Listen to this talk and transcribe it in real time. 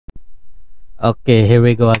Okay, here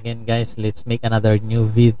we go again, guys. Let's make another new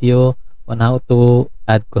video on how to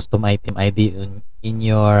add custom item ID in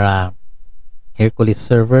your Hercules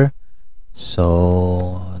server.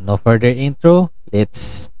 So no further intro,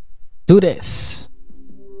 let's do this.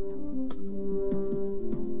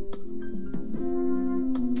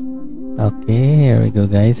 Okay, here we go,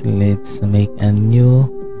 guys. Let's make a new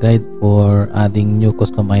guide for adding new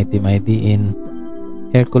custom item ID in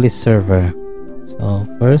Hercules server. So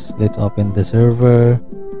first, let's open the server.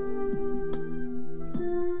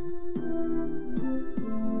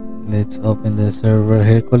 Let's open the server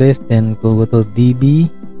Hercules, then go to DB,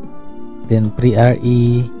 then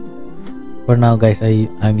pre-RE. For now, guys,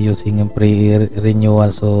 I'm using a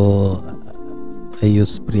pre-renewal, so I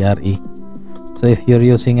use pre-RE. So if you're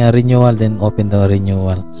using a renewal, then open the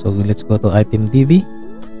renewal. So let's go to item DB,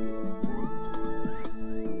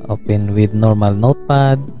 open with normal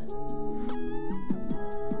notepad.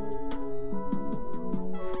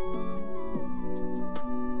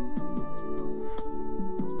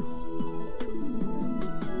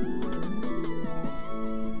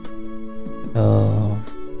 So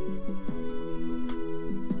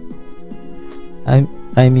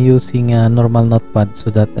I'm using a normal notepad so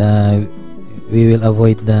that we will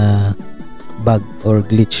avoid the bug or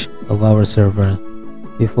glitch of our server.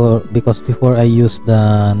 Because before I use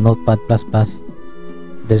the notepad plus,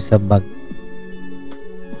 there's a bug.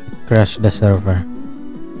 It crashed the server.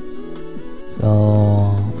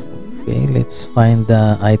 So okay, let's find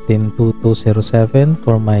the item 2207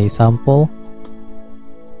 for my sample.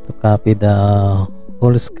 To copy the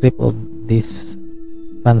whole script of this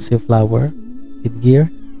fancy flower headgear,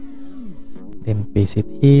 then paste it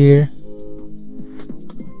here,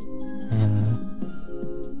 and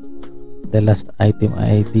the last item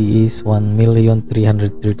ID is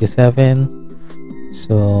 1,337,000.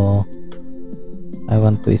 So I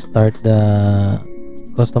want to start the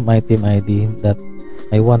custom item ID that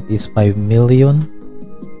I want is 5 million.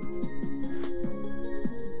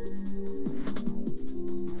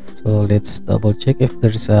 So let's double check if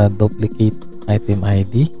there's a duplicate item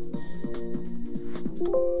ID.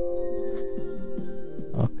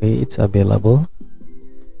 Okay, it's available.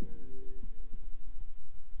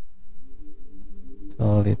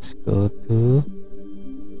 So let's go to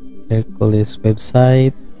Hercules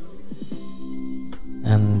website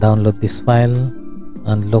and download this file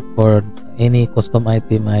and look for any custom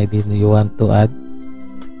item ID you want to add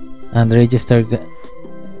and register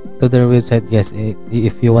to their website, guys,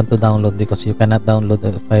 if you want to download, because you cannot download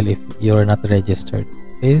the file if you are not registered.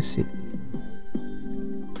 Okay,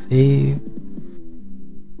 save,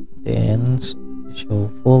 then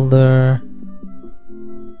show folder,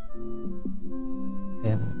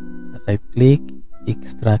 then right click,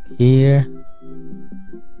 extract here,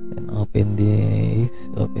 then open this,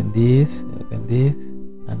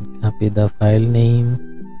 and copy the file name,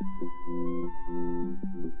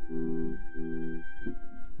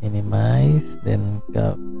 minimize, then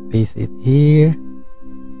paste it here,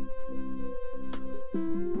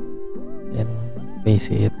 then paste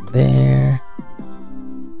it there,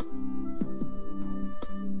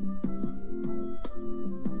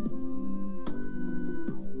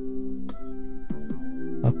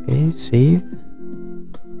 okay, save,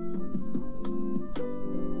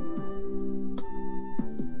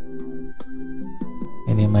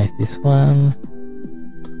 minimize this one,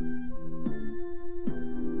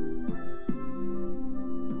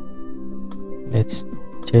 let's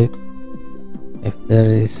check if there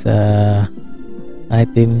is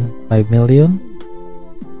item 5 million.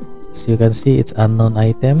 As you can see, it's unknown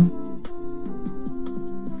item.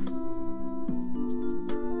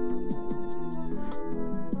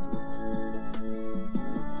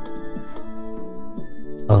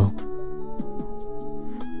 Oh,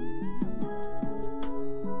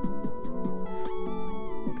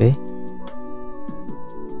 okay.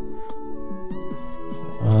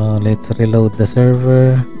 Let's reload the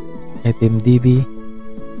server, item DB.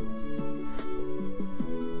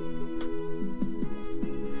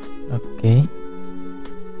 Okay.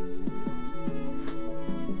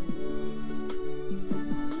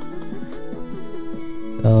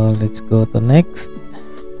 So let's go to next.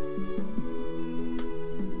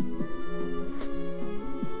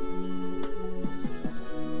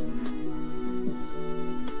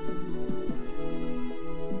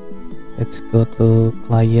 Let's go to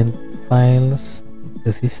client files,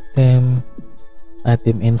 the system,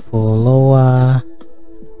 item info LOA,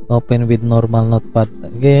 open with normal notepad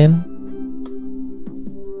again,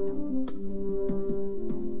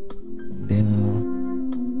 then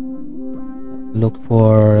look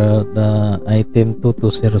for the item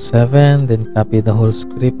 2207, then copy the whole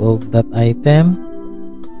script of that item,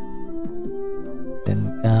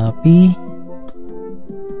 then copy,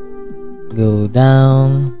 go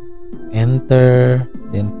down, enter,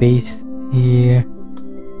 then paste here,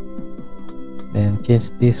 then change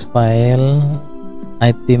this file,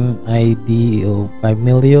 item ID of 5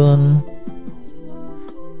 million,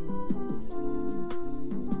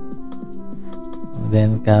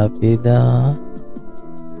 then copy the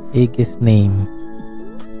Aegis name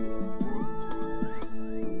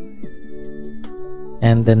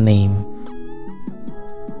and the name,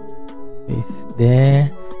 paste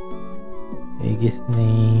there, Aegis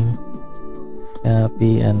name,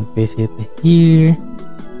 copy and paste it here.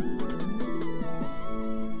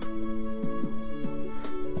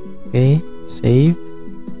 Okay, save.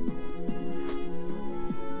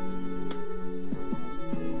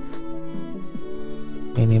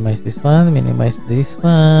 Minimize this one, minimize this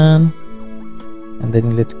one, and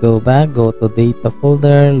then let's go back, go to data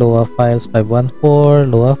folder, Lua files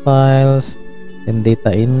 514, Lua files, then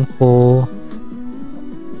data info,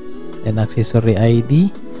 then accessory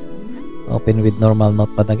ID, open with normal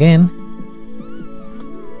notepad again,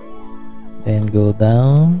 then go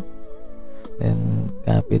down, then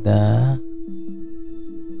copy the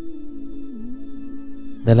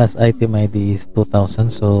last item ID is 2000,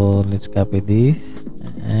 so let's copy this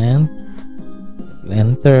and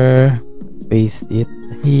enter, paste it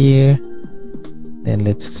here, then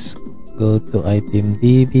let's go to item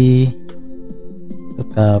DB to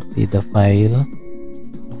copy the file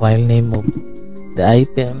name of the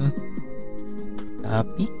item,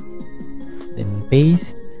 copy, then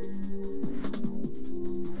paste,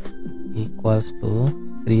 equals to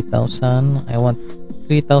 3000. I want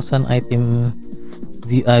 3000 item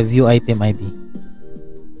view item ID.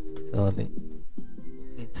 So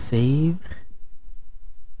let's save,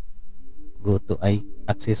 go to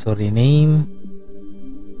accessory name,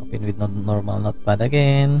 open with normal notepad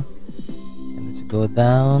again, and let's go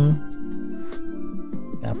down,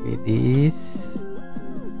 copy this,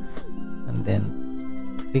 and then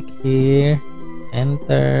click here,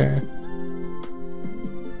 enter,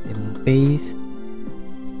 then paste,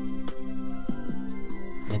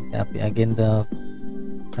 then copy again the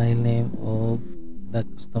file name of the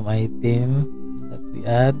custom item that we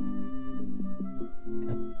add,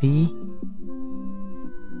 copy,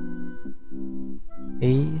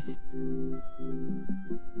 paste,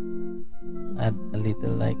 add a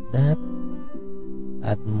little like that,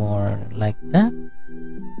 add more like that,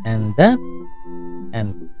 and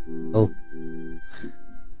oh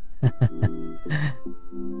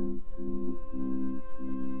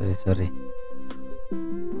sorry,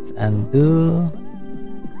 let's undo,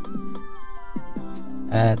 let's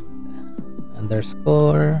add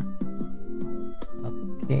underscore,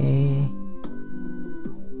 okay,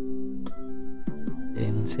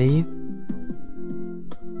 then save,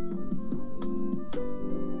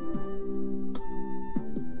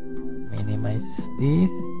 minimize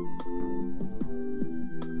this,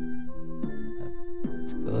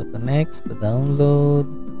 let's go to next, to download,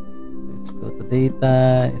 let's go to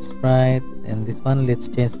data, sprite, and this one let's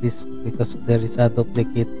change this because there is a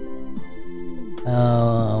duplicate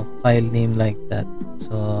file name like that,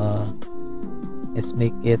 so let's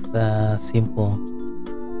make it simple.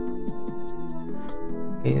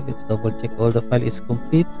 Okay, let's double check all the file is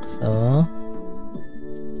complete, so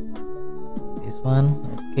this one,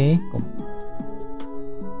 okay,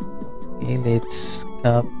 okay, let's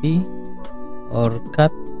copy or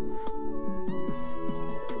cut,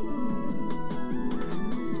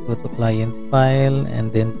 let's go to client file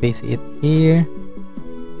and then paste it here,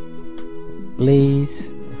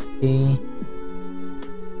 place, okay,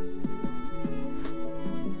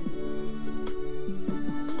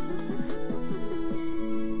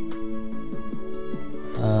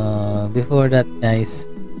 before that guys,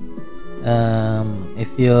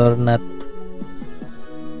 if you're not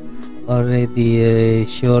already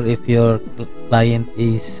sure if your client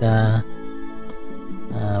is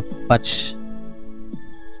patched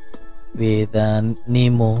with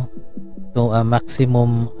Nemo to a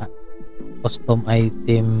maximum custom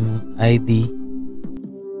item ID,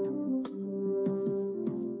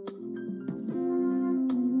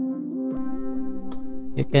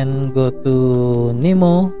 you can go to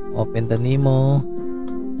Nemo, open the Nemo,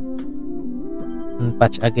 and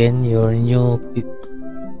patch again your new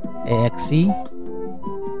exe.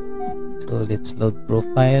 So let's load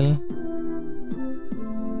profile.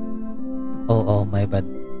 Oh my bad,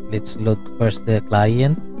 let's load first the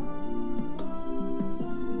client.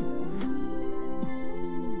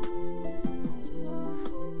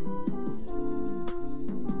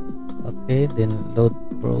 Okay, then load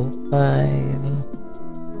profile.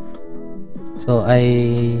 So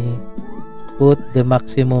I put the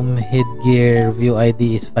maximum headgear view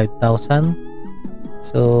ID is 5,000.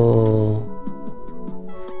 So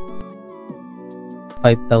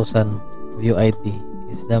 5,000 view ID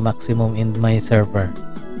is the maximum in my server.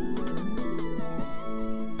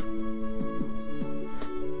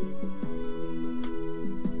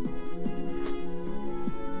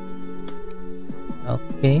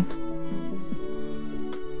 Okay,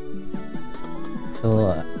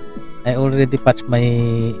 so I already patched my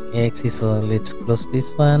exe, so let's close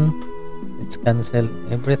this one. Let's cancel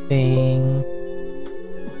everything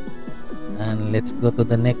and let's go to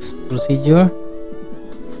the next procedure.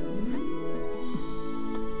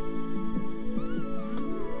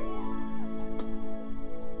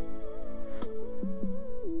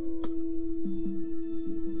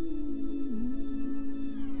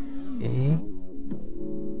 Okay,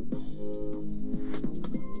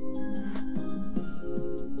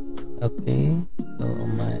 okay, so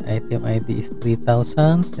my item ID is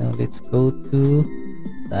 3,000. So let's go to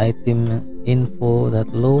the item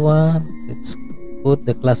info.loa. Let's put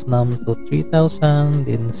the class num to 3,000,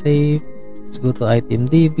 then save. Let's go to item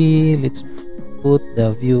db. Let's put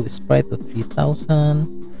the view sprite to 3,000.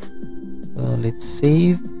 So let's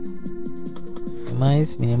save,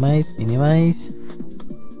 minimize.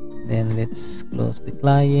 Then let's close the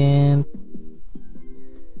client.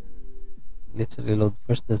 Let's reload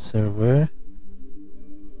first the server.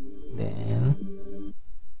 Then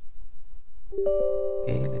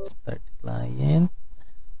okay, let's start the client.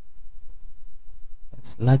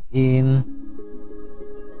 Let's log in.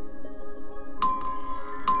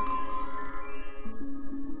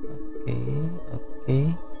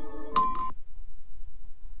 Okay,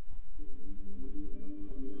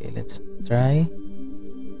 let's try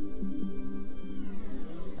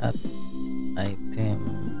at item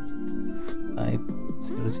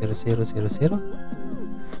 50000.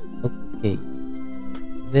 Okay,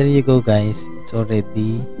 there you go guys, it's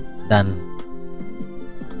already done.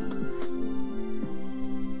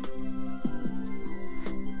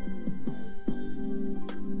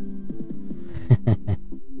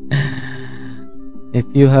 If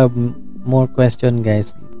you have more question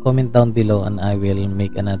guys, comment down below and I will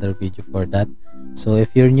make another video for that. So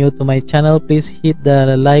if you're new to my channel, please hit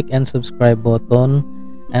the like and subscribe button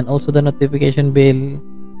and also the notification bell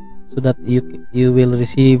so that you will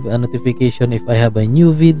receive a notification if I have a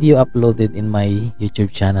new video uploaded in my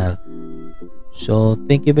YouTube channel. So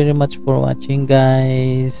thank you very much for watching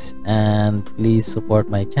guys, and please support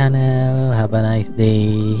my channel. Have a nice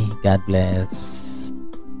day. God bless.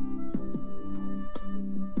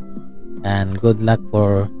 And good luck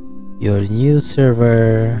for your new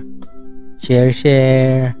server.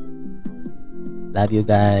 Share. Love you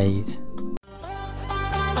guys.